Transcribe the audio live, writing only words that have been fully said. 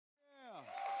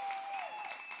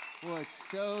Well, it's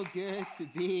so good to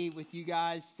be with you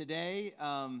guys today.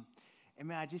 And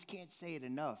man, I just can't say it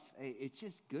enough. It's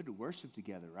just good to worship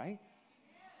together, right?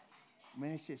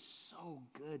 Man, it's just so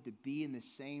good to be in the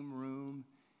same room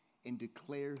and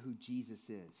declare who Jesus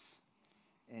is.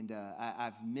 And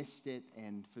I've missed it.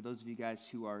 And for those of you guys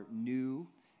who are new,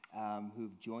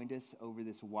 who've joined us over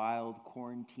this wild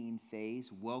quarantine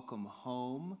phase, welcome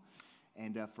home.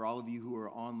 And for all of you who are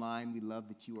online, we love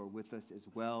that you are with us as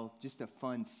well. Just a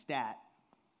fun stat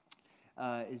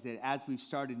is that as we've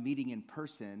started meeting in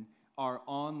person, our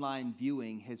online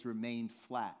viewing has remained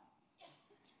flat.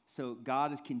 So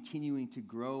God is continuing to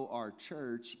grow our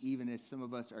church, even as some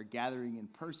of us are gathering in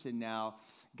person now.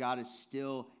 God is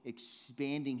still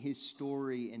expanding his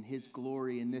story and his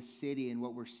glory in this city and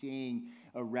what we're seeing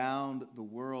around the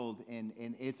world. And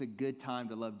it's a good time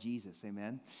to love Jesus,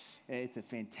 amen? It's a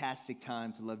fantastic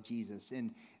time to love Jesus.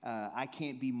 And I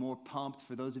can't be more pumped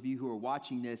for those of you who are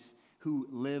watching this who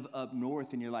live up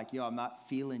north and you're like, yo, I'm not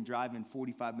feeling driving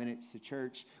 45 minutes to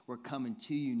church. We're coming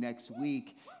to you next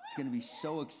week. It's going to be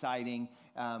so exciting.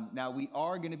 Now, we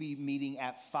are going to be meeting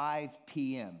at 5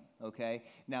 p.m., okay?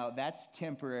 Now, that's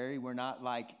temporary. We're not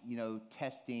like,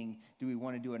 testing, do we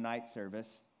want to do a night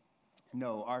service?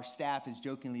 No, our staff has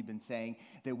jokingly been saying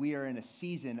that we are in a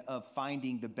season of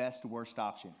finding the best, worst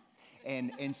option.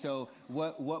 And so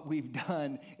what we've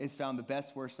done is found the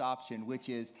best worst option, which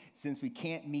is since we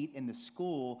can't meet in the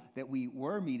school that we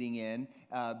were meeting in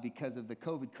because of the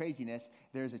COVID craziness,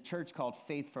 there's a church called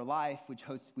Faith for Life, which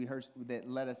that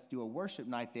let us do a worship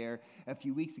night there a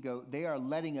few weeks ago. They are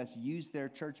letting us use their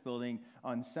church building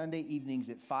on Sunday evenings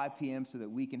at 5 p.m. so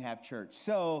that we can have church.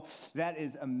 So that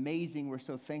is amazing. We're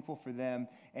so thankful for them,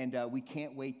 and we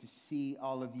can't wait to see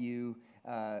all of you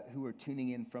who are tuning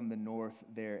in from the north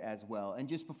there as well. And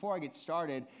just before I get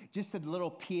started, just a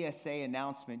little PSA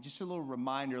announcement, just a little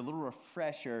reminder, a little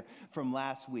refresher from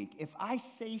last week. If I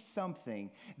say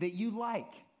something that you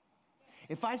like,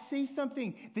 if I say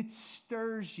something that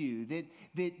stirs you,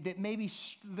 that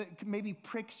maybe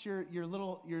pricks your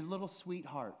little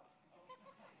sweetheart,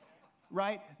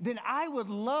 right? Then I would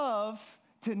love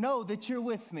to know that you're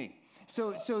with me.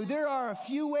 So there are a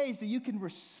few ways that you can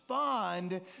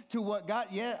respond to what God,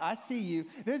 yeah, I see you.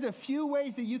 There's a few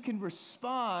ways that you can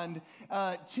respond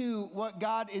to what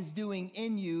God is doing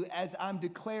in you as I'm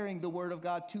declaring the word of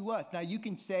God to us. Now you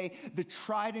can say the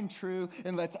tried and true,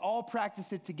 and let's all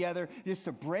practice it together just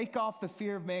to break off the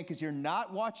fear of man, because you're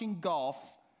not watching golf.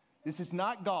 This is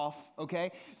not golf,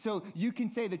 okay? So you can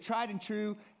say the tried and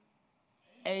true,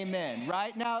 amen,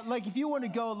 right? Now, like if you want to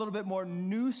go a little bit more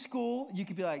new school, you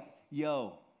could be like,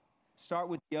 yo. Start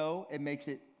with yo. It makes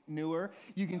it newer.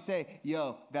 You can say,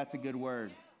 yo, that's a good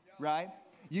word, right?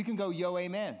 You can go, yo,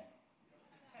 amen.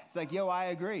 It's like, yo, I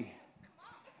agree,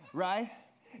 right?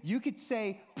 You could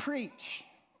say, preach.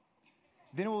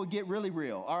 Then it will get really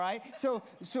real, all right? So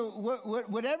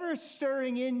whatever is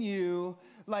stirring in you,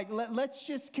 like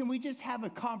can we just have a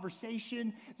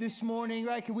conversation this morning,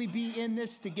 right? Can we be in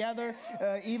this together?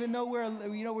 Even though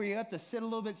where you have to sit a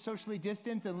little bit socially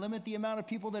distanced and limit the amount of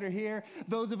people that are here,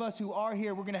 those of us who are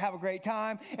here, we're going to have a great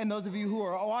time. And those of you who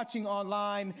are watching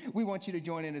online, we want you to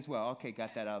join in as well. Okay,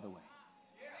 got that out of the way.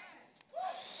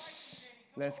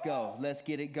 Let's go. Let's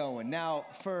get it going. Now,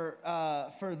 for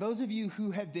those of you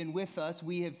who have been with us,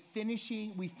 we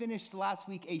finished last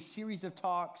week a series of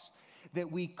talks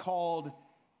that we called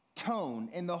Tone.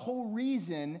 And the whole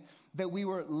reason that we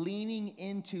were leaning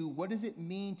into what does it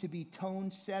mean to be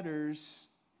tone setters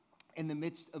in the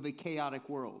midst of a chaotic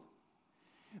world?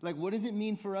 Like, what does it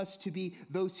mean for us to be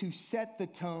those who set the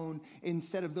tone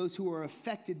instead of those who are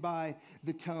affected by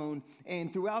the tone?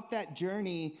 And throughout that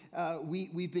journey,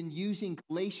 we've been using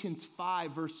Galatians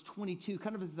 5, verse 22,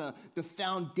 kind of as the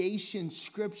foundation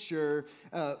scripture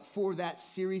for that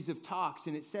series of talks.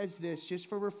 And it says this, just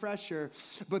for refresher,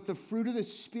 but the fruit of the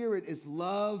Spirit is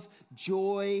love,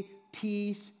 joy,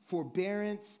 peace,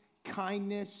 forbearance,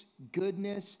 kindness,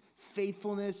 goodness,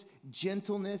 faithfulness,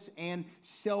 gentleness, and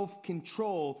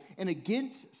self-control. And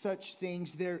against such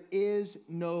things there is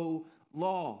no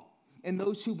law. And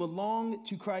those who belong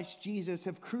to Christ Jesus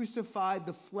have crucified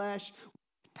the flesh,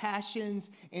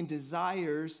 passions, and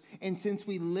desires. And since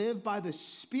we live by the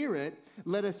Spirit,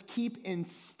 let us keep in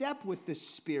step with the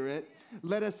Spirit.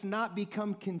 Let us not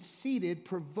become conceited,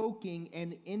 provoking,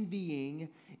 and envying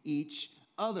each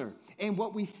other. And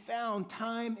what we found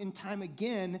time and time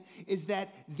again is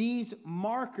that these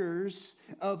markers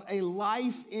of a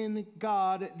life in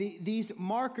God, these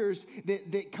markers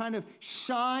that kind of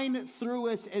shine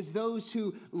through us as those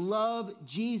who love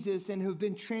Jesus and who've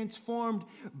been transformed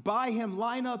by him,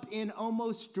 line up in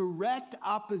almost direct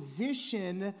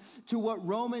opposition to what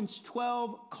Romans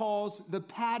 12 calls the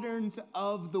patterns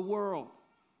of the world.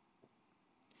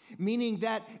 Meaning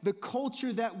that the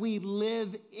culture that we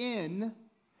live in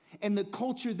and the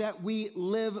culture that we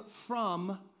live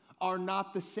from are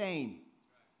not the same.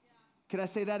 Can I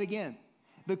say that again?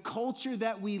 The culture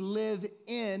that we live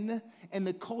in and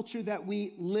the culture that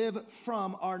we live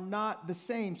from are not the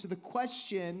same. So the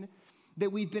question that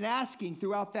we've been asking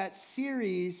throughout that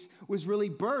series was really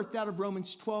birthed out of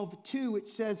Romans 12:2. It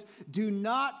says, do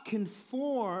not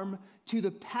conform to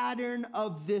the pattern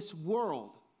of this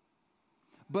world,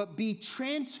 but be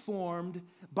transformed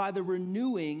by the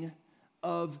renewing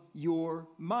of your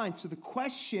mind. So the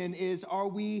question is, are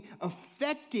we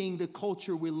affecting the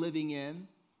culture we're living in,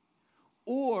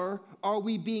 or are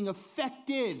we being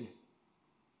affected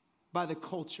by the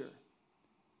culture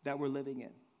that we're living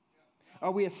in?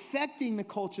 Are we affecting the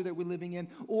culture that we're living in,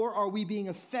 or are we being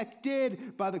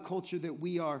affected by the culture that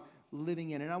we are living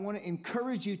in? And I want to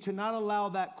encourage you to not allow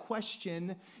that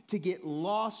question to get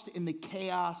lost in the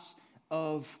chaos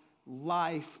of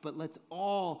life, but let's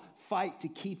all fight to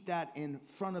keep that in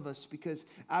front of us, because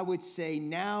I would say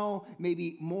now,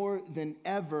 maybe more than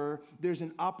ever, there's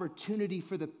an opportunity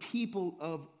for the people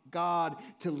of God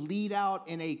to lead out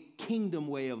in a kingdom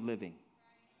way of living.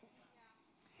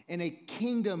 In a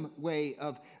kingdom way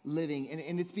of living.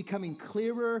 And it's becoming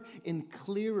clearer and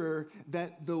clearer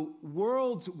that the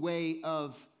world's way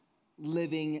of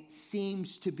living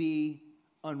seems to be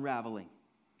unraveling.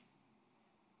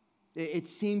 It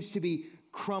seems to be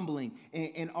crumbling.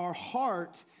 And our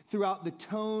heart throughout the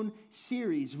Tone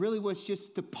series really was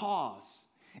just to pause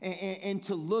and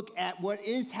to look at what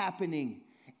is happening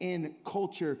in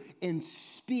culture and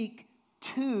speak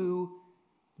to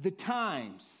the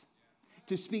times.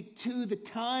 To speak to the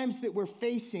times that we're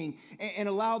facing and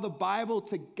allow the Bible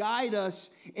to guide us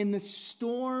in the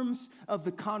storms of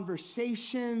the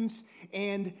conversations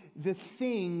and the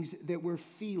things that we're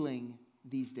feeling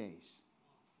these days.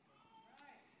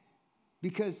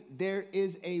 Because there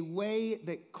is a way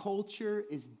that culture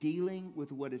is dealing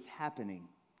with what is happening,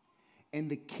 and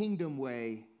the kingdom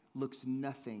way looks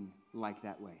nothing like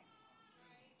that way.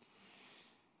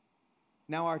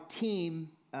 Now, our team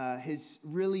has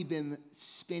really been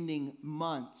spending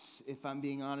months, if I'm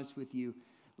being honest with you,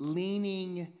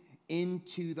 leaning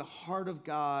into the heart of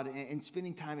God and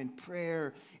spending time in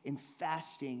prayer and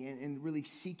fasting and really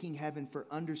seeking heaven for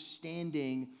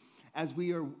understanding as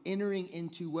we are entering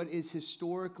into what is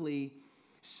historically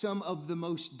some of the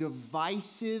most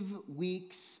divisive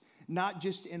weeks, not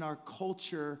just in our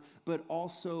culture, but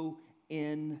also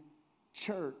in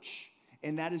church.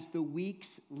 And that is the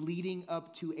weeks leading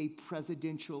up to a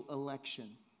presidential election.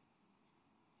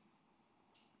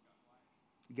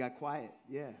 You got quiet.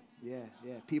 Yeah.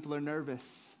 People are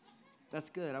nervous. That's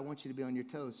good. I want you to be on your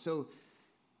toes.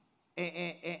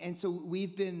 And so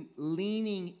we've been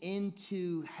leaning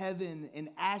into heaven and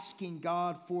asking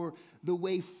God for the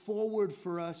way forward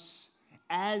for us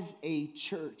as a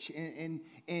church.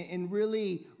 And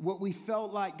really what we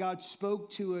felt like God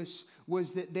spoke to us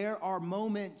was that there are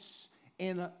moments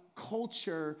in a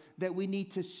culture that we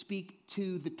need to speak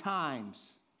to the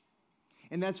times.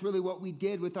 And that's really what we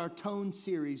did with our Tone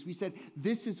series. We said,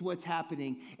 this is what's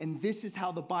happening, and this is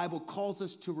how the Bible calls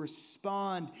us to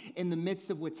respond in the midst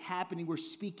of what's happening. We're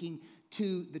speaking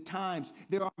to the times.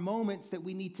 There are moments that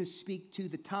we need to speak to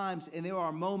the times, and there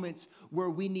are moments where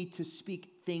we need to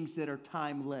speak things that are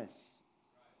timeless.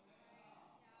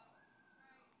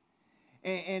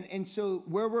 And so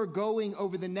where we're going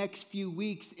over the next few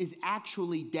weeks is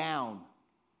actually down.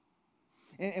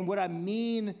 And what I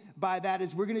mean by that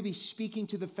is we're going to be speaking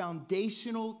to the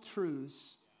foundational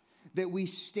truths that we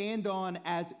stand on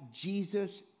as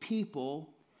Jesus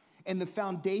people and the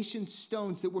foundation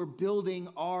stones that we're building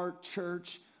our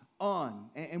church on.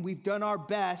 And we've done our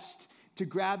best to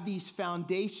grab these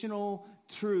foundational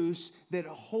truths that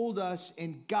hold us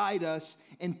and guide us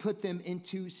and put them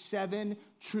into 7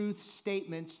 truth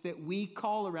statements that we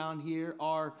call around here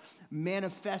our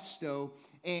manifesto.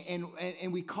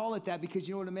 And we call it that because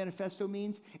you know what a manifesto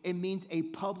means? It means a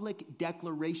public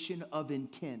declaration of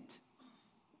intent.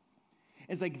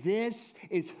 It's like, this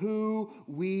is who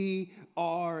we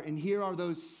are. And here are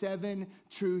those 7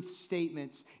 truth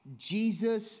statements.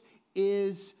 Jesus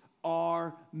is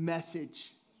our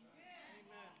message.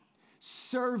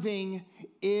 Serving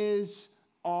is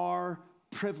our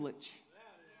privilege.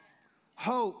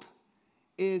 Hope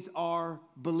is our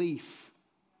belief.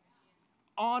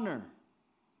 Honor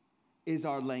is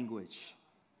our language.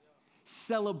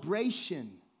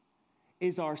 Celebration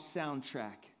is our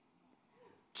soundtrack.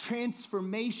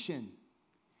 Transformation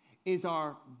is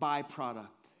our byproduct.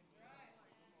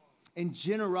 And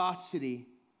generosity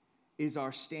is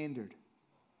our standard.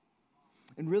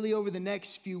 And really over the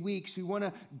next few weeks, we want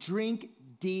to drink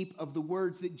deep of the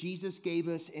words that Jesus gave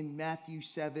us in Matthew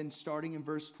 7, starting in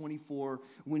verse 24,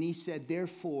 when he said,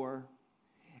 "Therefore,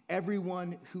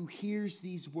 everyone who hears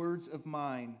these words of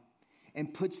mine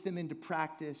and puts them into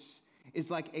practice is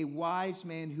like a wise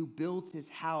man who builds his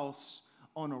house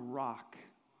on a rock.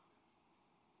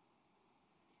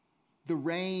 The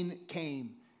rain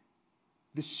came,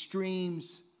 the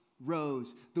streams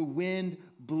rose, the wind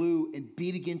blew and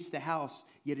beat against the house,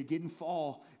 yet it didn't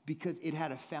fall because it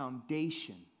had a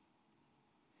foundation.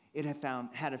 It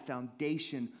had a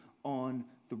foundation on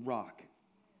the rock.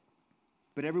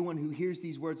 But everyone who hears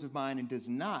these words of mine and does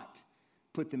not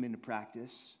put them into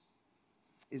practice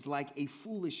is like a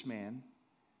foolish man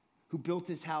who built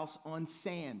his house on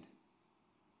sand.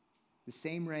 The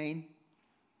same rain,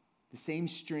 the same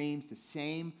streams, the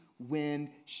same wind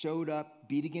showed up,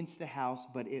 beat against the house,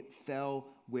 but it fell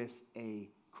with a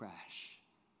crash."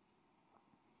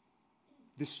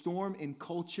 The storm in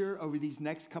culture over these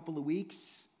next couple of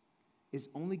weeks is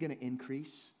only going to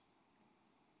increase.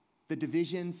 The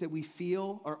divisions that we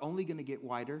feel are only going to get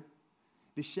wider.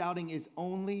 The shouting is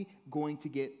only going to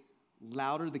get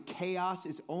louder. The chaos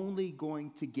is only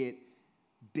going to get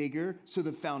bigger. So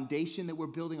the foundation that we're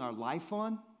building our life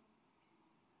on,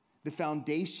 the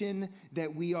foundation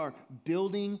that we are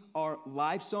building our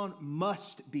lives on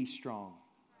must be strong.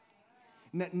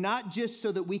 Not just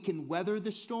so that we can weather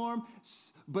the storm,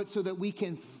 but so that we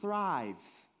can thrive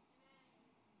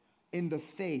in the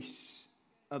face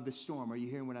of the storm. Are you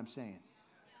hearing what I'm saying?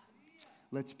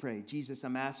 Let's pray. Jesus,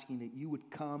 I'm asking that you would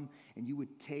come and you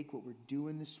would take what we're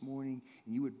doing this morning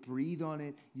and you would breathe on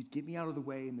it. You'd get me out of the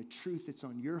way, and the truth that's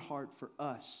on your heart for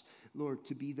us, Lord,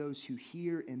 to be those who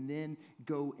hear and then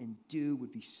go and do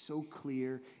would be so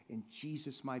clear. In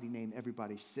Jesus' mighty name,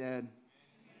 everybody said.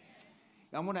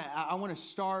 I want to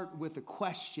start with a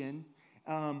question,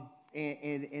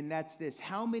 and that's this.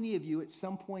 How many of you at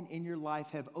some point in your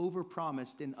life have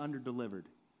overpromised and underdelivered?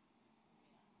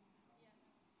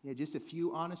 Yeah, just a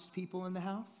few honest people in the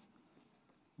house?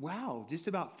 Wow, just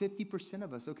about 50%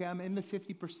 of us. Okay, I'm in the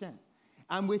 50%.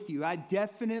 I'm with you. I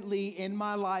definitely in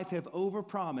my life have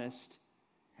overpromised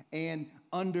and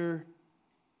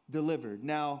underdelivered.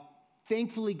 Now,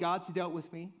 thankfully, God's dealt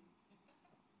with me.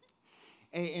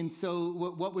 And so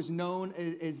what was known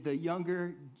as the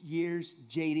younger years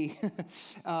JD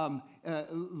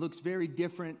looks very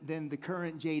different than the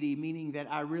current JD, meaning that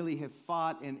I really have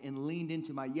fought and leaned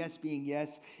into my yes being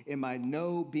yes and my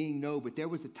no being no. But there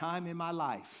was a time in my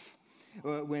life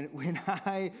when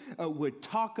I would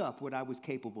talk up what I was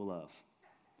capable of.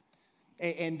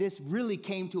 And this really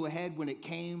came to a head when it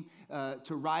came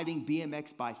to riding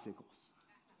BMX bicycles.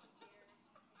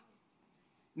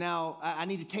 Now, I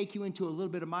need to take you into a little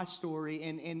bit of my story.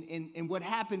 And what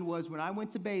happened was when I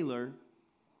went to Baylor,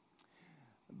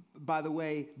 by the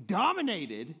way,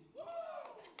 dominated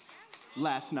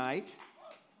last night.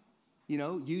 You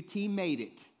know, UT made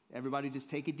it. Everybody just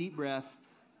take a deep breath.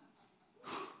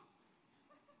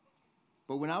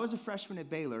 But when I was a freshman at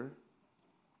Baylor,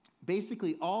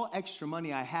 basically all extra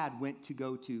money I had went to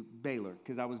go to Baylor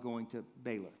because I was going to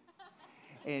Baylor.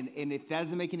 And if that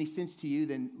doesn't make any sense to you,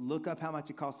 then look up how much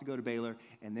it costs to go to Baylor,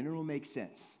 and then it will make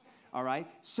sense. All right?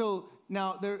 So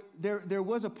now there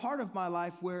was a part of my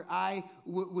life where I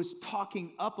was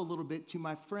talking up a little bit to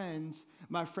my friends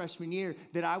my freshman year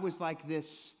that I was like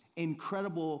this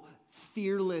incredible,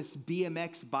 fearless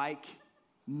BMX bike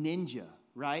ninja.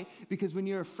 Right? Because when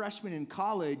you're a freshman in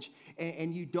college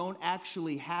and you don't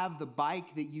actually have the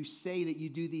bike that you say that you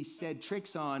do these said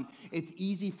tricks on, it's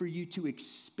easy for you to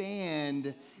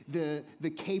expand the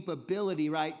capability,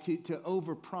 right, to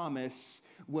overpromise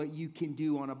what you can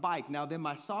do on a bike. Now, then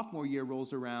my sophomore year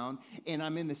rolls around, and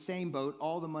I'm in the same boat.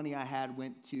 All the money I had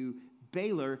went to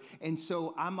Baylor, and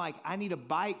so I'm like, I need a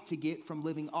bike to get from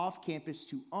living off campus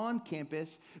to on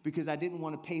campus because I didn't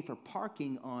want to pay for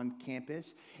parking on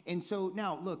campus. And so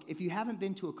now, look, if you haven't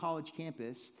been to a college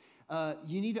campus,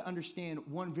 you need to understand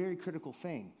one very critical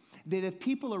thing, that if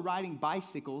people are riding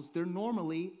bicycles, they're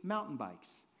normally mountain bikes.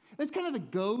 That's kind of the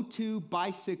go-to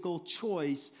bicycle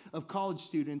choice of college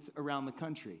students around the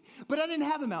country. But I didn't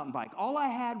have a mountain bike. All I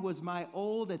had was my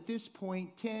old, at this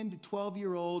point, 10 to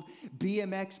 12-year-old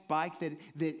BMX bike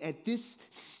that at this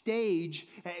stage,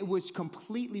 it was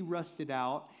completely rusted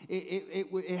out.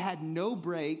 It had no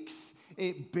brakes.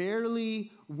 It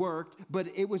barely worked, but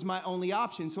it was my only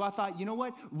option. So I thought, you know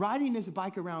what? Riding this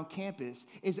bike around campus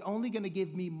is only going to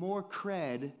give me more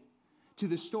cred to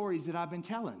the stories that I've been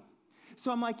telling. So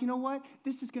I'm like, you know what?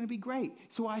 This is going to be great.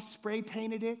 So I spray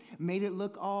painted it, made it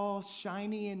look all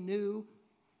shiny and new,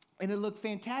 and it looked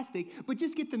fantastic. But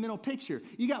just get the mental picture.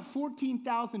 You got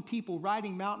 14,000 people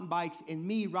riding mountain bikes and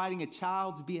me riding a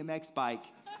child's BMX bike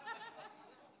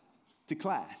to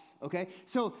class, okay?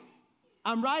 So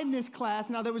I'm riding this class.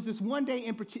 Now, there was this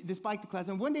bike to class,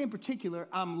 and one day in particular,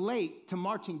 I'm late to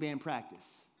marching band practice.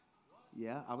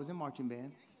 Yeah, I was in marching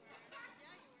band.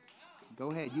 Go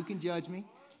ahead. You can judge me.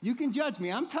 You can judge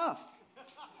me. I'm tough.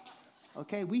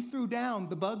 Okay, we threw down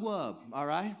the bug wub, all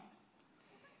right?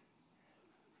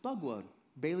 Bug wub,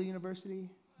 Baylor University,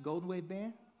 Golden Wave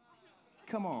Band.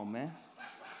 Come on, man.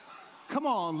 Come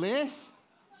on, Liz.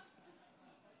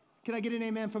 Can I get an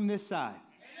amen from this side?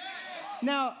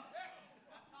 Now,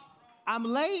 I'm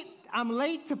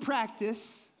late to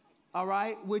practice, all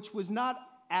right, which was not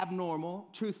abnormal,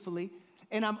 truthfully.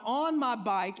 And I'm on my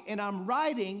bike and I'm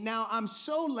riding. Now, I'm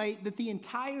so late that the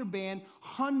entire band,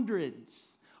 hundreds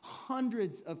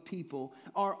of people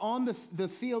are on the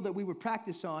field that we would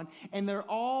practice on, and they're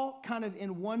all kind of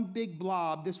in one big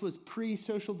blob. This was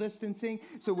pre-social distancing,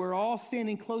 so we're all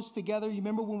standing close together. You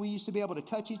remember when we used to be able to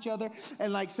touch each other?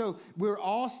 And so we're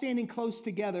all standing close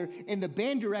together, and the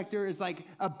band director is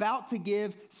about to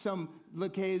give some,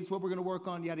 look, hey, this is what we're going to work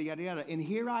on, yada, yada, yada. And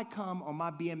here I come on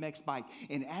my BMX bike,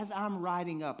 and as I'm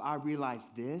riding up, I realize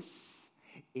this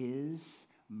is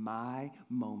my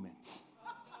moment.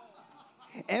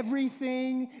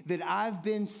 Everything that I've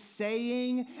been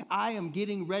saying, I am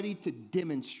getting ready to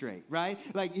demonstrate, right?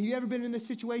 Have you ever been in this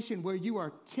situation where you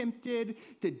are tempted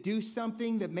to do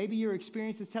something that maybe your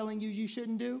experience is telling you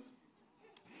shouldn't do?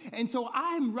 And so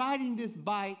I'm riding this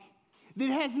bike that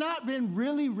has not been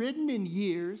really ridden in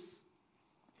years,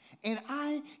 and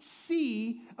I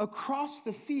see across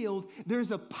the field,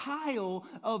 there's a pile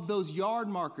of those yard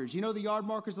markers. You know the yard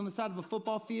markers on the side of a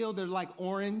football field? They're like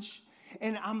orange.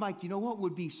 And I'm like, you know what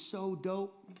would be so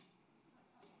dope?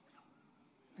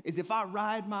 Is if I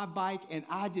ride my bike and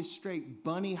I just straight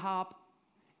bunny hop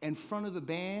in front of the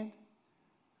band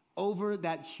over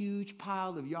that huge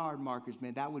pile of yard markers,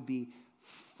 man, that would be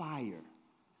fire.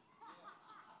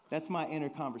 That's my inner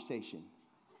conversation.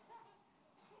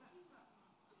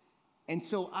 And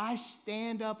so I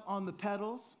stand up on the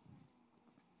pedals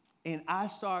and I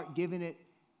start giving it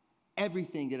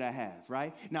everything that I have,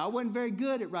 right? Now, I wasn't very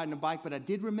good at riding a bike, but I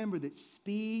did remember that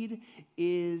speed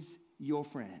is your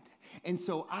friend. And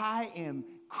so I am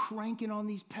cranking on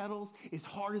these pedals as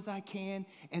hard as I can,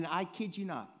 and I kid you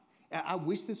not, I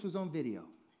wish this was on video.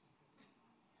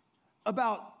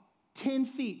 About 10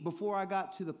 feet before I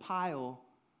got to the pile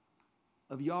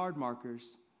of yard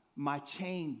markers, my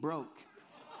chain broke.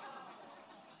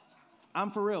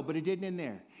 I'm for real, but it didn't end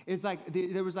there. It's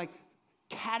there was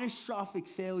catastrophic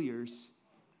failures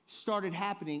started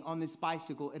happening on this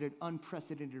bicycle at an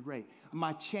unprecedented rate.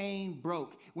 My chain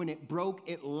broke. When it broke,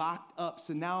 it locked up.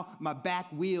 So now my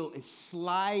back wheel is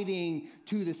sliding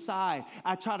to the side.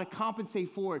 I try to compensate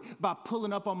for it by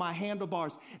pulling up on my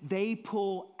handlebars. They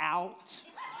pull out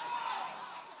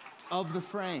of the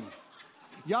frame.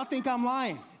 Y'all think I'm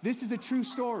lying. This is a true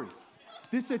story.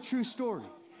 This is a true story.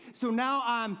 So now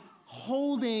I'm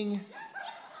holding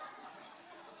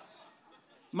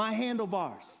my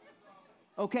handlebars,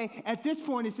 okay? At this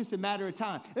point, it's just a matter of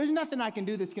time. There's nothing I can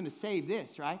do that's going to save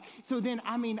this, right? So then,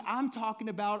 I'm talking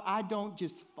about I don't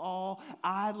just fall.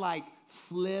 I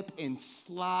flip and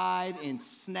slide and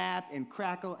snap and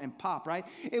crackle and pop, right?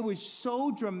 It was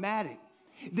so dramatic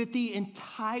that the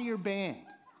entire band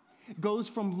goes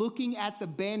from looking at the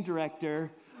band director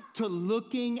to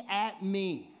looking at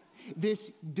me.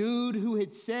 This dude who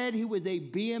had said he was a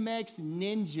BMX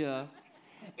ninja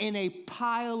in a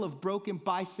pile of broken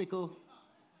bicycle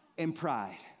and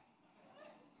pride.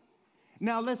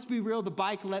 Now, let's be real, the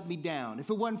bike let me down. If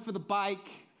it wasn't for the bike,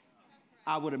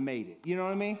 I would have made it. You know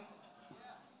what I mean?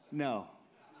 No.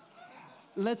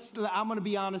 I'm going to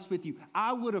be honest with you.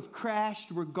 I would have crashed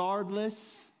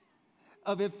regardless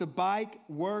of if the bike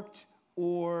worked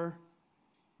or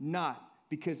not,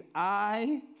 because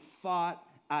I thought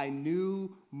I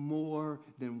knew more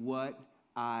than what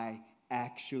I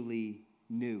actually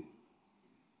knew.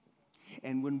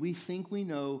 And when we think we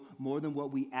know more than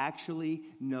what we actually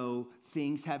know,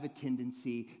 things have a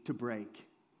tendency to break.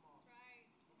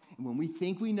 And when we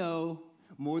think we know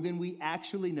more than we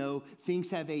actually know, things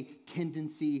have a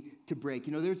tendency to break.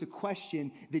 You know, there's a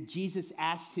question that Jesus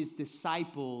asked his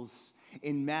disciples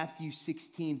in Matthew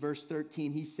 16, verse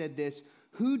 13. He said this,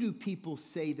 "Who do people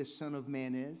say the Son of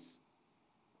Man is?"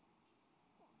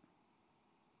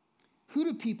 Who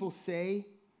do people say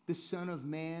the Son of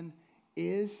Man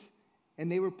is? And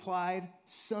they replied,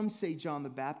 some say John the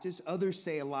Baptist, others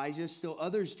say Elijah, still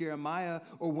others Jeremiah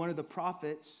or one of the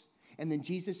prophets. And then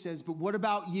Jesus says, but what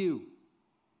about you?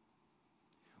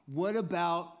 What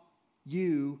about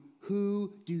you?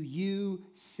 Who do you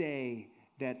say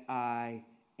that I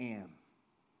am?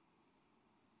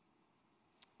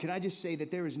 Can I just say that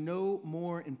there is no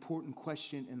more important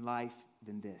question in life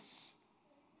than this?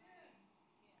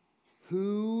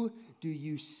 Who do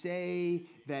you say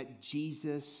that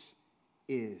Jesus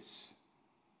is?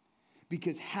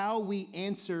 Because how we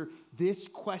answer this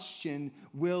question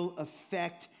will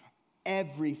affect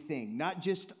everything, not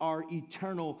just our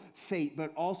eternal fate,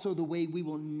 but also the way we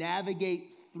will navigate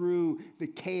through the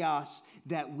chaos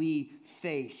that we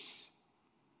face.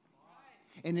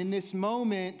 And in this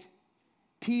moment,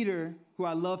 Peter, who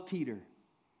I love Peter,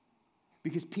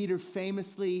 because Peter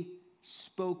famously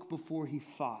spoke before he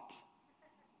thought.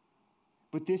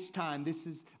 But this time, this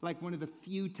is like one of the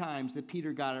few times that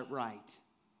Peter got it right.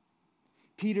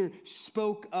 Peter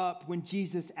spoke up when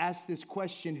Jesus asked this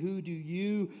question, who do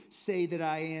you say that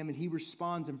I am? And he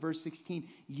responds in verse 16,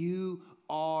 you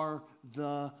are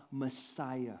the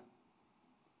Messiah,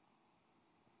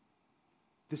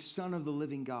 the Son of the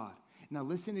living God. Now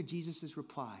listen to Jesus'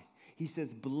 reply. He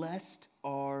says, blessed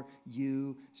are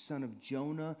you, son of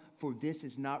Jonah, for this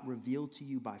is not revealed to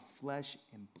you by flesh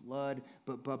and blood,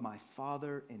 but by my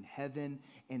Father in heaven.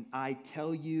 And I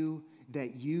tell you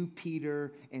that you,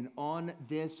 Peter, and on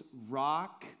this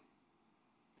rock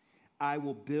I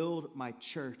will build my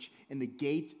church, and the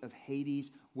gates of Hades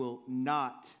will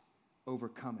not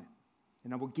overcome it.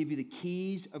 And I will give you the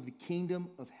keys of the kingdom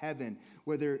of heaven.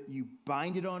 Whether you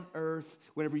bind it on earth,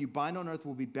 whatever you bind on earth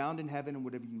will be bound in heaven, and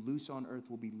whatever you loose on earth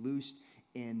will be loosed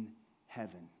in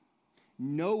heaven.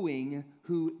 Knowing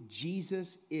who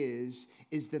Jesus is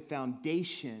the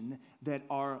foundation that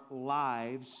our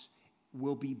lives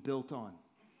will be built on.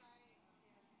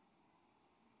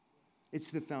 It's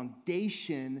the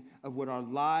foundation of what our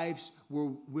lives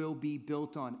will be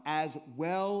built on, as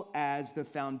well as the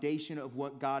foundation of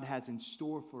what God has in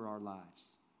store for our lives.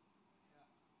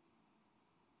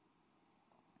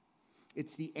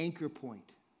 It's the anchor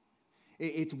point.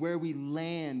 It's where we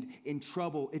land in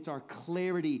trouble. It's our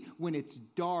clarity when it's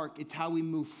dark. It's how we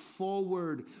move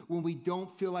forward when we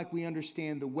don't feel like we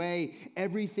understand the way.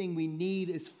 Everything we need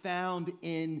is found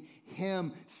in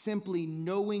Him. Simply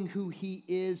knowing who He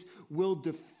is will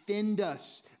defend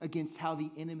us against how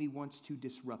the enemy wants to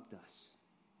disrupt us.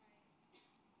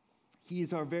 He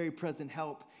is our very present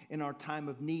help in our time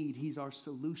of need. He's our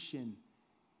solution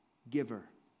giver.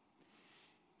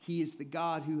 He is the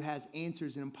God who has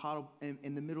answers in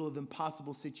the middle of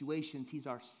impossible situations. He's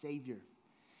our Savior,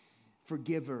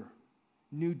 forgiver,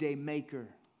 new day maker,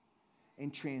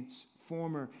 and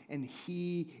transformer. And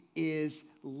He is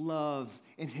love.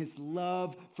 And His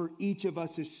love for each of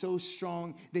us is so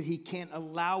strong that He can't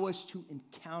allow us to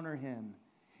encounter Him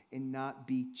and not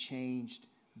be changed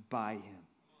by Him.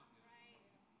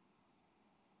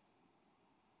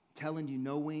 I'm telling you,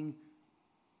 knowing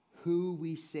who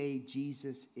we say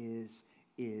Jesus is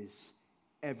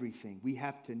everything. We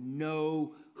have to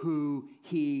know who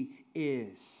He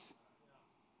is.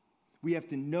 We have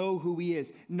to know who He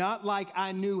is. Not like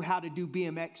I knew how to do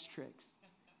BMX tricks.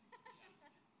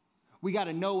 We got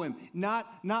to know Him. Not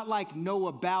like know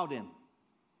about Him.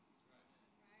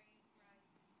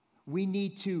 We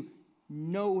need to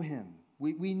know Him.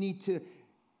 We need to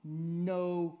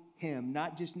know Him,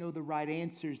 not just know the right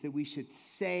answers that we should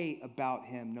say about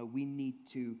Him. No, we need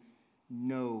to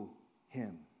know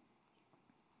Him.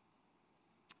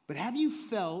 But have you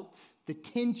felt the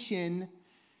tension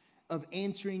of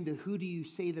answering the who do you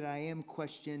say that I am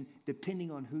question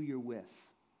depending on who you're with?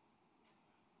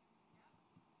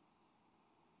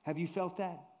 Have you felt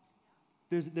that?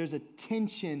 There's a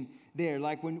tension there.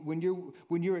 Like when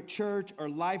you're at church or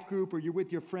life group or you're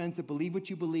with your friends that believe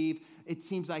what you believe, it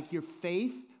seems like your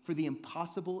faith for the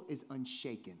impossible is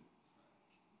unshaken.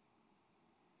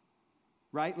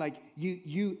 Right? Like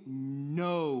you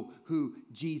know who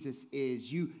Jesus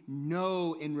is. You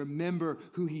know and remember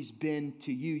who He's been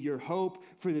to you. Your hope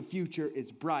for the future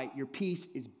is bright. Your peace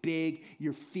is big.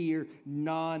 Your fear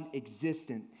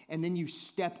non-existent. And then you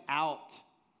step out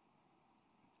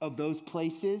of those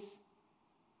places,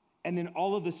 and then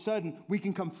all of a sudden, we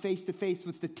can come face to face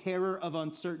with the terror of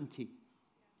uncertainty.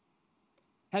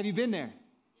 Have you been there?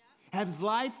 Has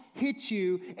life hit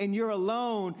you and you're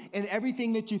alone, and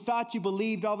everything that you thought you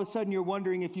believed, all of a sudden you're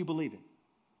wondering if you believe it?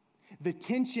 The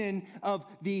tension of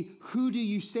the who do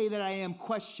you say that I am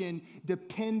question,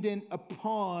 dependent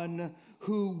upon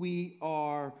who we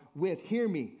are with. Hear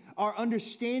me. Our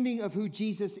understanding of who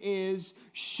Jesus is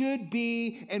should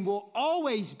be and will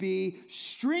always be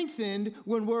strengthened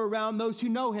when we're around those who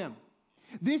know him.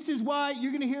 This is why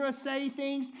you're going to hear us say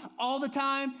things all the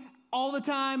time,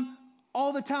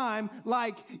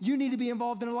 like you need to be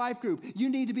involved in a life group. You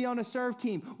need to be on a serve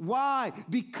team. Why?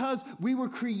 Because we were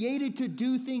created to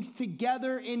do things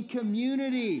together in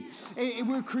community.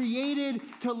 We're created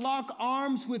to lock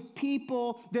arms with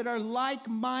people that are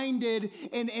like-minded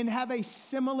and have a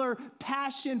similar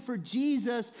passion for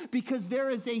Jesus, because there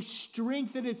is a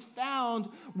strength that is found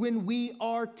when we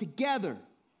are together.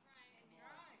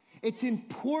 It's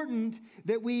important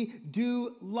that we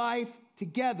do life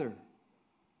together.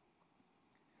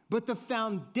 But the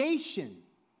foundation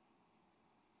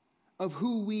of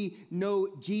who we know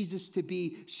Jesus to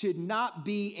be should not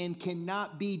be and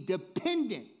cannot be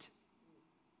dependent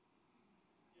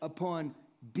upon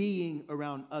being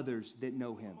around others that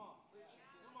know him.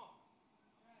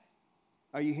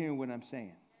 Are you hearing what I'm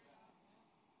saying?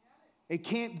 It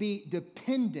can't be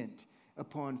dependent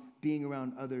upon being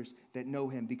around others that know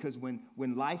him, because when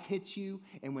life hits you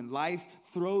and when life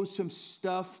throws some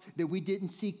stuff that we didn't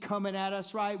see coming at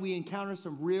us, right? We encounter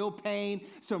some real pain,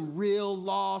 some real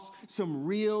loss, some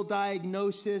real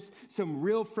diagnosis, some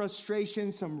real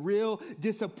frustration, some real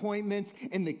disappointments,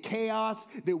 and the chaos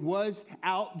that was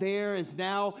out there is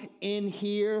now in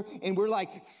here, and we're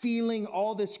like feeling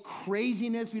all this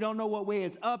craziness. We don't know what way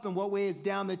is up and what way is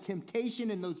down. The temptation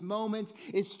in those moments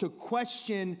is to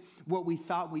question what we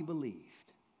thought we believed.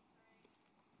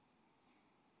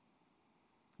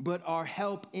 But our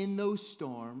help in those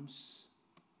storms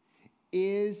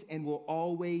is and will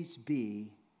always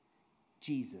be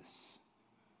Jesus.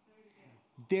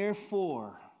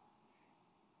 Therefore,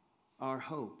 our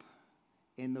hope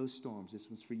in those storms, this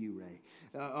one's for you, Ray.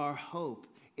 Our hope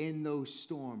in those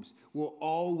storms will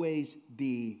always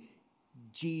be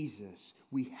Jesus.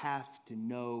 We have to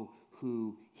know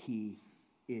who he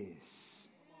is.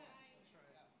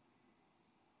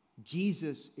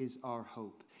 Jesus is our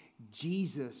hope.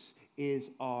 Jesus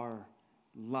is our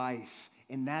life.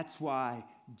 And that's why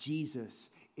Jesus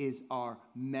is our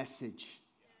message.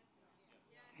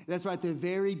 That's right, the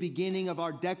very beginning of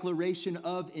our declaration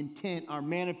of intent, our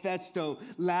manifesto,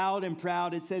 loud and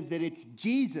proud, it says that it's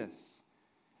Jesus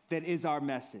that is our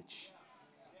message.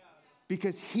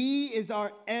 Because he is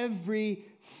our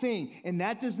everything. And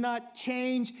that does not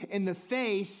change in the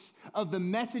face of the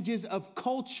messages of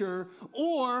culture,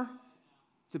 or,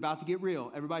 it's about to get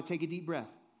real. Everybody take a deep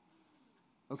breath.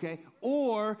 Okay?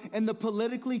 Or in the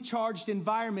politically charged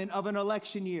environment of an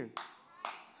election year.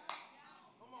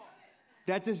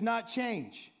 That does not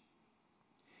change.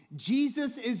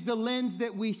 Jesus is the lens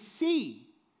that we see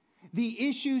the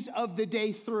issues of the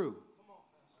day through.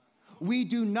 We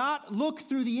do not look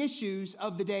through the issues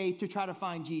of the day to try to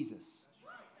find Jesus.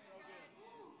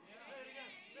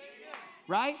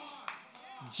 Right?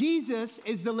 Jesus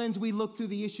is the lens we look through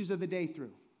the issues of the day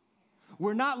through.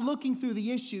 We're not looking through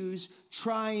the issues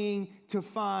trying to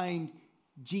find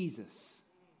Jesus.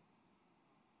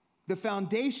 The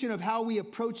foundation of how we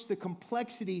approach the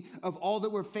complexity of all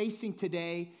that we're facing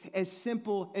today, as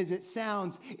simple as it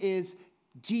sounds, is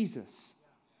Jesus.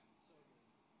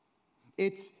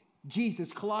 It's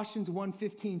Jesus. Colossians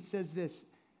 1:15 says this: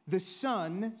 the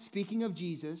Son, speaking of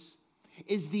Jesus,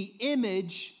 is the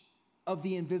image of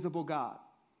the invisible God,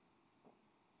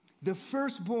 the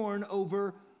firstborn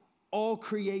over all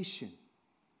creation.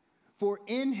 For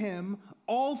in him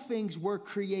all things were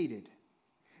created,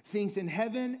 things in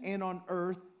heaven and on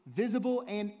earth, visible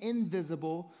and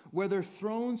invisible, whether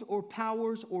thrones or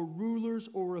powers or rulers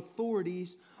or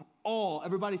authorities, all,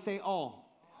 everybody say all.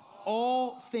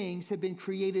 All things have been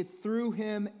created through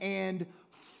him and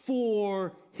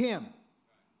for him.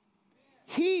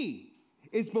 He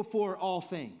is before all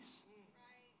things.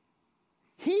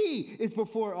 He is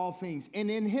before all things,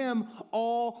 and in him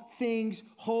all things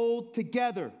hold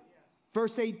together.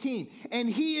 Verse 18, and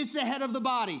he is the head of the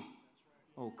body.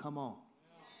 Oh, come on.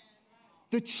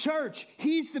 The church,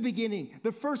 he's the beginning,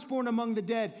 the firstborn among the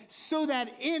dead, so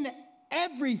that in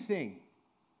everything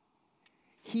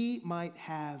he might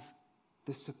have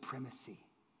the supremacy.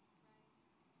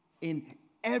 In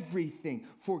everything.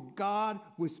 For God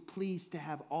was pleased to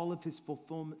have all of his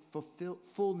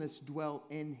fullness dwell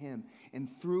in him, and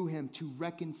through him to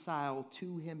reconcile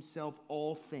to himself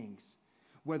all things,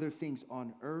 whether things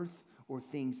on earth or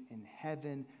things in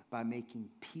heaven, by making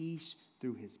peace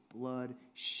through his blood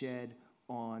shed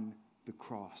on the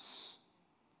cross.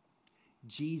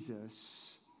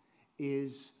 Jesus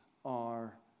is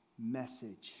our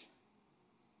message.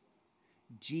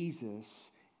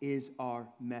 Jesus is our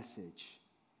message.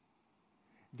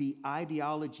 The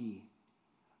ideology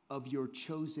of your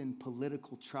chosen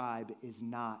political tribe is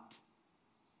not.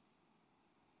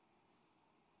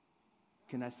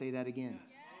 Can I say that again?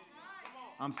 Yes.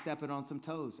 I'm stepping on some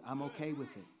toes. I'm okay with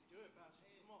it.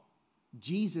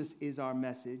 Jesus is our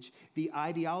message. The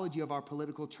ideology of our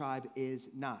political tribe is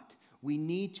not. We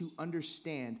need to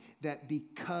understand that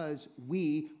because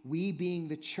we being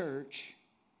the church,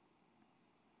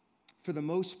 for the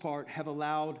most part, have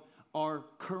allowed our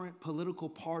current political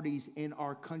parties in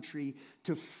our country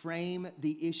to frame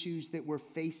the issues that we're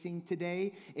facing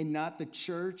today, and not the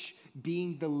church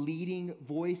being the leading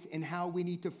voice in how we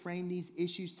need to frame these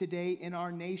issues today in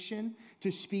our nation.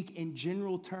 To speak in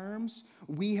general terms,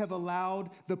 we have allowed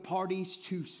the parties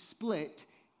to split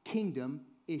kingdom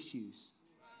issues.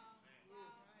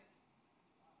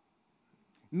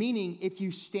 Meaning, if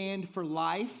you stand for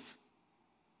life,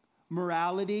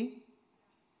 morality,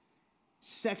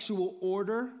 sexual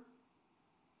order,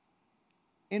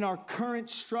 in our current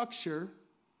structure,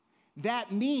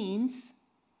 that means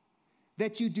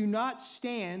that you do not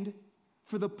stand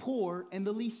for the poor and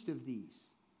the least of these.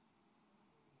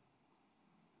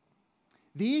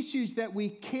 The issues that we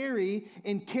carry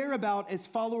and care about as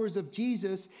followers of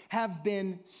Jesus have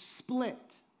been split.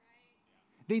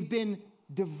 They've been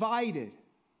divided.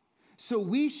 So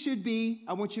we should be,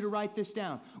 I want you to write this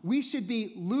down, we should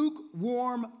be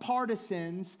lukewarm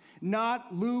partisans,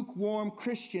 not lukewarm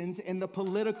Christians in the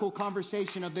political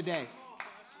conversation of the day.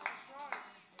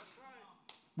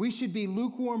 We should be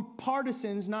lukewarm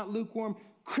partisans, not lukewarm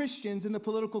Christians in the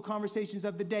political conversations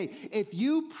of the day. If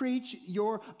you preach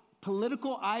your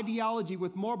political ideology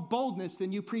with more boldness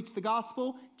than you preach the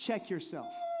gospel, check yourself.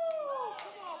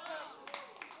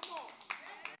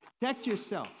 Check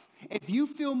yourself. If you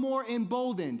feel more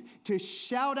emboldened to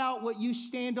shout out what you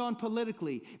stand on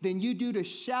politically than you do to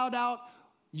shout out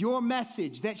your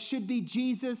message that should be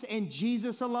Jesus and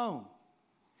Jesus alone,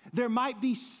 there might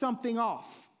be something off.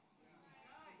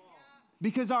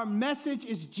 Because our message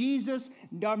is Jesus.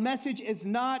 Our message is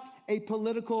not a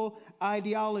political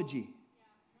ideology.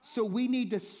 So we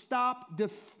need to stop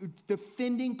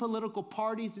defending political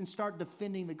parties and start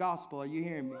defending the gospel. Are you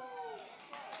hearing me?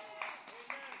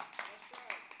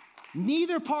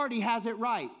 Neither party has it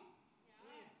right.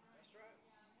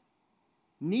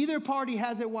 Neither party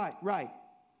has it right.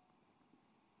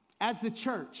 As the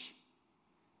church,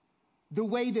 the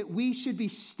way that we should be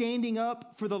standing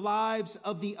up for the lives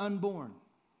of the unborn,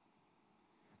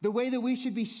 the way that we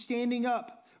should be standing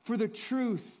up for the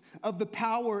truth of the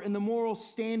power and the moral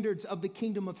standards of the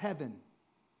kingdom of heaven,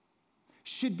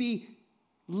 should be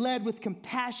led with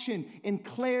compassion and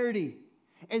clarity,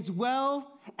 as well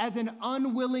as an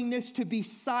unwillingness to be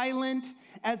silent,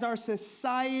 as our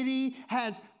society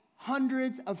has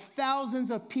hundreds of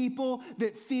thousands of people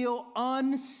that feel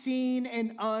unseen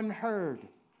and unheard.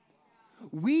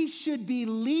 We should be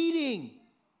leading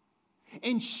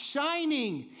and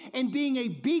shining and being a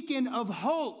beacon of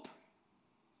hope.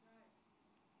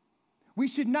 We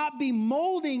should not be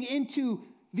molding into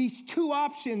these two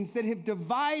options that have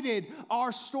divided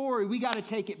our story. We got to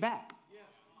take it back.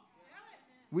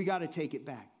 We got to take it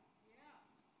back.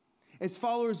 As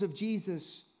followers of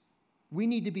Jesus, we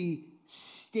need to be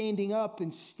standing up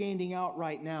and standing out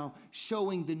right now,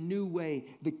 showing the new way,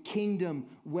 the kingdom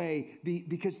way,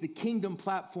 because the kingdom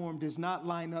platform does not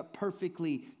line up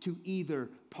perfectly to either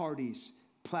party's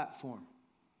platform.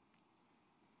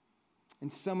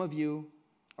 And some of you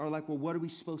are like, well, what are we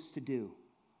supposed to do?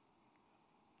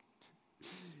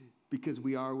 Because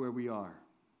we are where we are.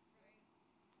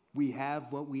 We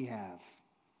have what we have.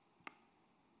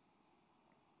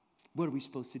 What are we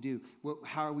supposed to do?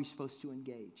 How are we supposed to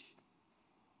engage?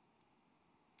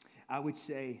 I would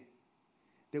say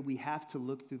that we have to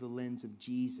look through the lens of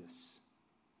Jesus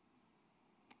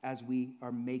as we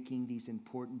are making these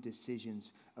important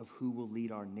decisions of who will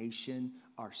lead our nation,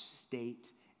 our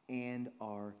state, and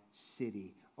our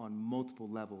city on multiple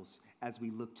levels as we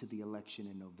look to the election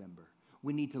in November.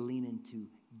 We need to lean into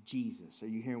Jesus. Are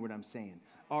you hearing what I'm saying?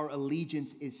 Our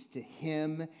allegiance is to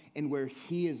him and where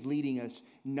he is leading us,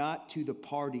 not to the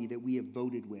party that we have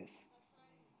voted with.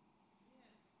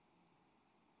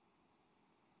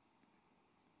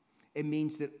 It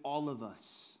means that all of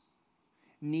us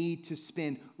need to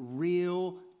spend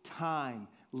real time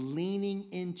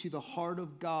leaning into the heart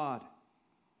of God,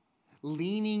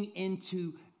 leaning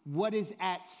into what is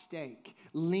at stake,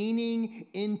 leaning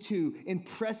into and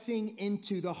pressing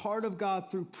into the heart of God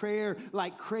through prayer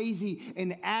like crazy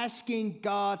and asking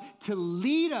God to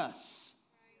lead us.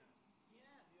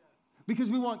 Because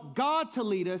we want God to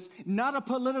lead us, not a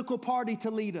political party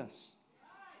to lead us.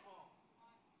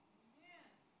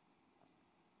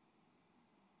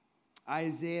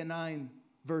 Isaiah 9,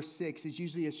 verse 6 is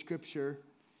usually a scripture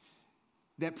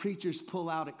that preachers pull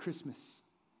out at Christmas.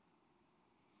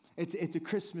 It's a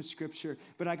Christmas scripture,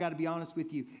 but I got to be honest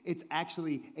with you, it's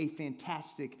actually a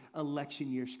fantastic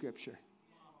election year scripture.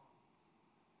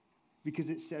 Because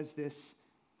it says this,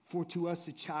 for to us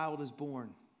a child is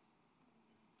born,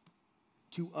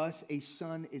 to us a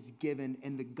son is given,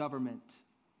 and the government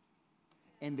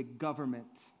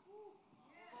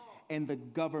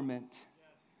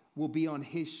will be on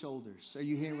his shoulders. Are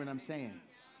you hearing what I'm saying?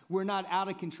 We're not out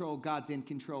of control. God's in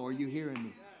control. Are you hearing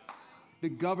me? The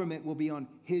government will be on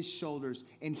his shoulders,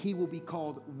 and he will be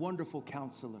called Wonderful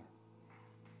Counselor,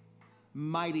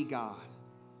 Mighty God,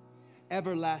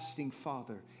 Everlasting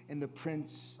Father, and the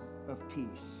Prince of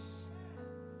Peace.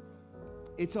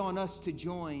 It's on us to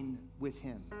join with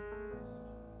him.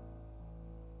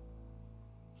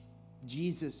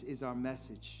 Jesus is our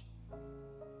message.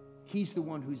 He's the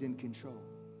one who's in control.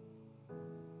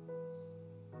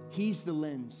 He's the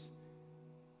lens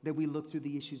that we look through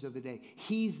the issues of the day.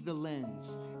 He's the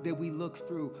lens that we look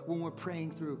through when we're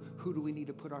praying through who do we need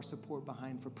to put our support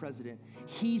behind for president.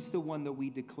 He's the one that we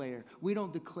declare. We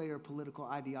don't declare political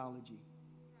ideology.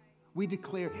 We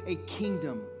declare a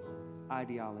kingdom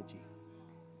ideology.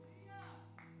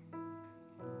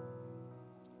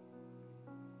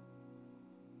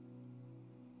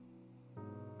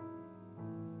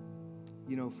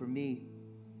 You know, for me,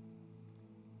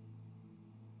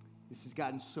 this has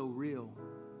gotten so real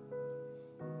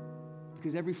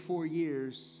because every 4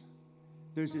 years,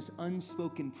 there's this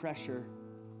unspoken pressure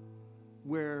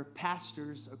where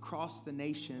pastors across the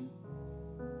nation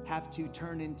have to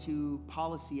turn into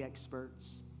policy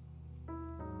experts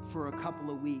for a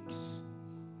couple of weeks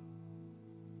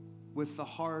with the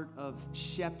heart of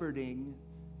shepherding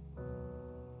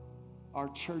our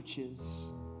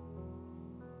churches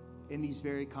in these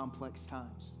very complex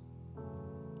times.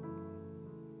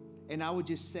 And I would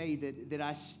just say that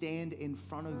I stand in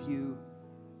front of you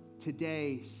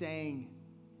today saying,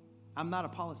 I'm not a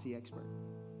policy expert.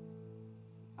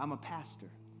 I'm a pastor.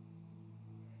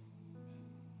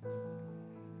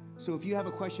 So if you have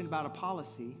a question about a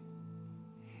policy,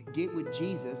 get with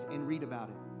Jesus and read about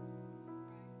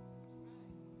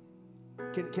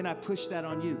it. Can I push that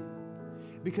on you?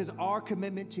 Because our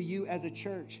commitment to you as a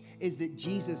church is that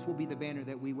Jesus will be the banner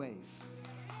that we wave.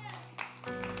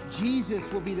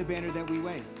 Jesus will be the banner that we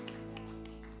wave.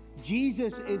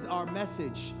 Jesus is our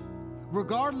message.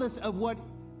 Regardless of what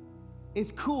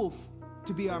is cool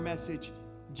to be our message,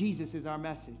 Jesus is our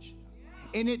message.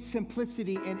 In its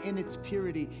simplicity and in its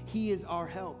purity, he is our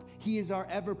help. He is our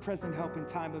ever-present help in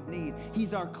time of need.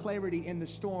 He's our clarity in the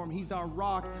storm. He's our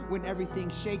rock when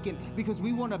everything's shaken, because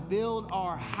we want to build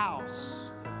our house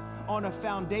on a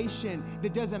foundation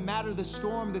that doesn't matter the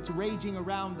storm that's raging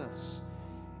around us.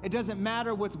 It doesn't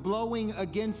matter what's blowing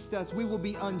against us. We will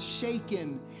be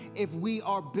unshaken if we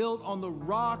are built on the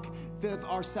rock of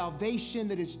our salvation,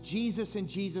 that is Jesus and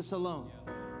Jesus alone.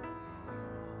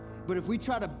 But if we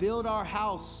try to build our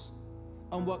house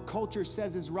on what culture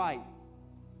says is right,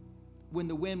 when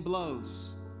the wind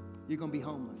blows, you're going to be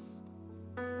homeless.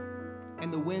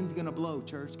 And the wind's going to blow,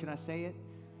 church. Can I say it?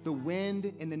 The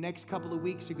wind in the next couple of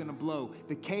weeks are going to blow.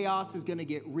 The chaos is going to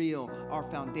get real. Our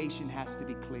foundation has to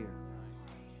be clear.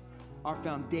 Our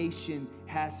foundation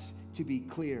has to be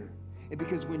clear. And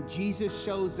because when Jesus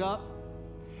shows up,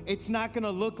 it's not going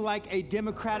to look like a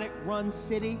Democratic-run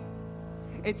city.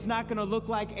 It's not going to look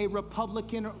like a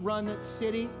Republican-run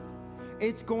city.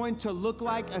 It's going to look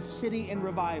like a city in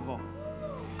revival.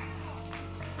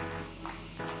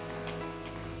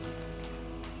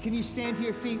 Can you stand to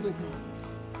your feet with me?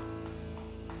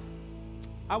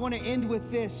 I want to end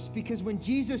with this, because when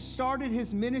Jesus started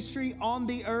his ministry on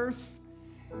the earth,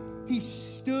 he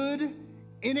stood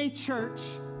in a church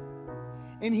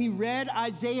and he read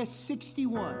Isaiah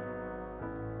 61.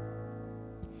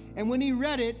 And when he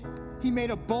read it, he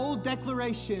made a bold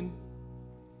declaration.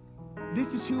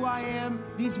 This is who I am.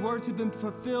 These words have been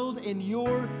fulfilled in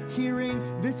your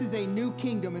hearing. This is a new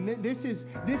kingdom. And this is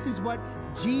what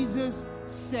Jesus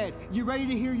said. You ready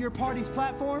to hear your party's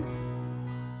platform?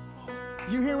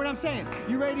 You hear what I'm saying?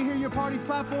 You ready to hear your party's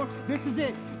platform? This is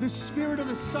it. The Spirit of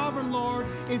the Sovereign Lord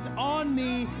is on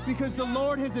me because the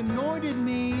Lord has anointed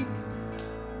me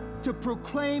to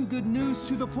proclaim good news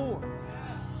to the poor.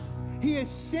 He has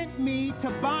sent me to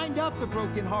bind up the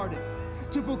brokenhearted,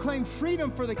 to proclaim freedom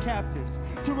for the captives,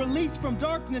 to release from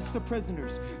darkness the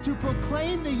prisoners, to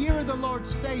proclaim the year of the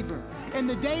Lord's favor and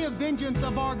the day of vengeance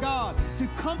of our God, to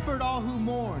comfort all who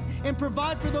mourn and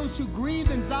provide for those who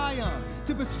grieve in Zion,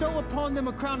 to bestow upon them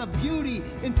a crown of beauty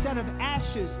instead of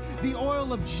ashes, the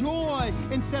oil of joy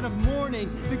instead of mourning,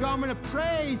 the garment of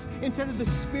praise instead of the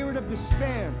spirit of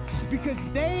despair, because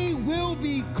they will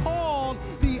be called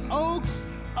the oaks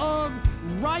of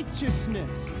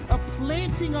righteousness, a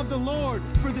planting of the Lord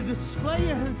for the display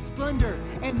of his splendor,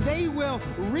 and they will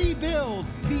rebuild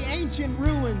the ancient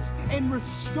ruins and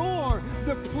restore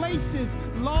the places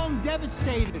long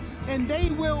devastated, and they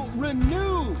will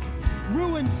renew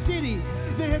ruined cities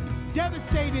that have been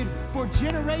devastated for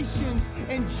generations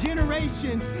and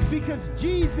generations, because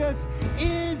Jesus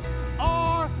is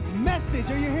our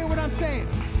message. Are you hearing what I'm saying?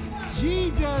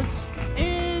 Jesus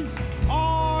is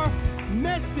our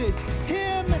message.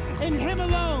 Him and him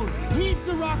alone. He's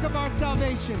the rock of our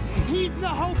salvation. He's the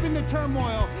hope in the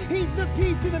turmoil. He's the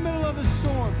peace in the middle of the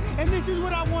storm. And this is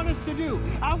what I want us to do.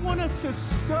 I want us to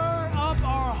stir up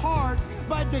our heart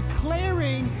by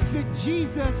declaring that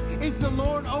Jesus is the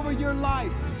Lord over your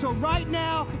life. So right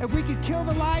now, if we could kill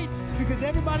the lights, because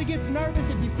everybody gets nervous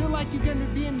if you feel like you're going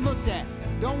to be being looked at.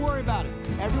 Don't worry about it.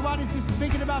 Everybody's just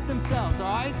thinking about themselves,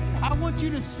 all right? I want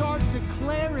you to start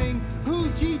declaring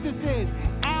who Jesus is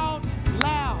out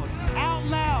loud, out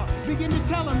loud. Begin to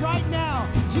tell him right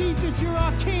now, Jesus, you're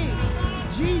our King.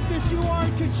 Jesus, you are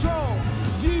in control.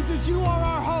 Jesus, you are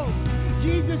our hope.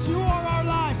 Jesus, you are our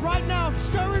life. Right now,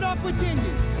 stir it up within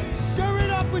you. Stir it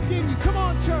up within you. Come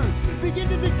on, church. Begin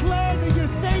to declare that you're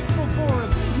thankful for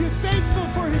him. You're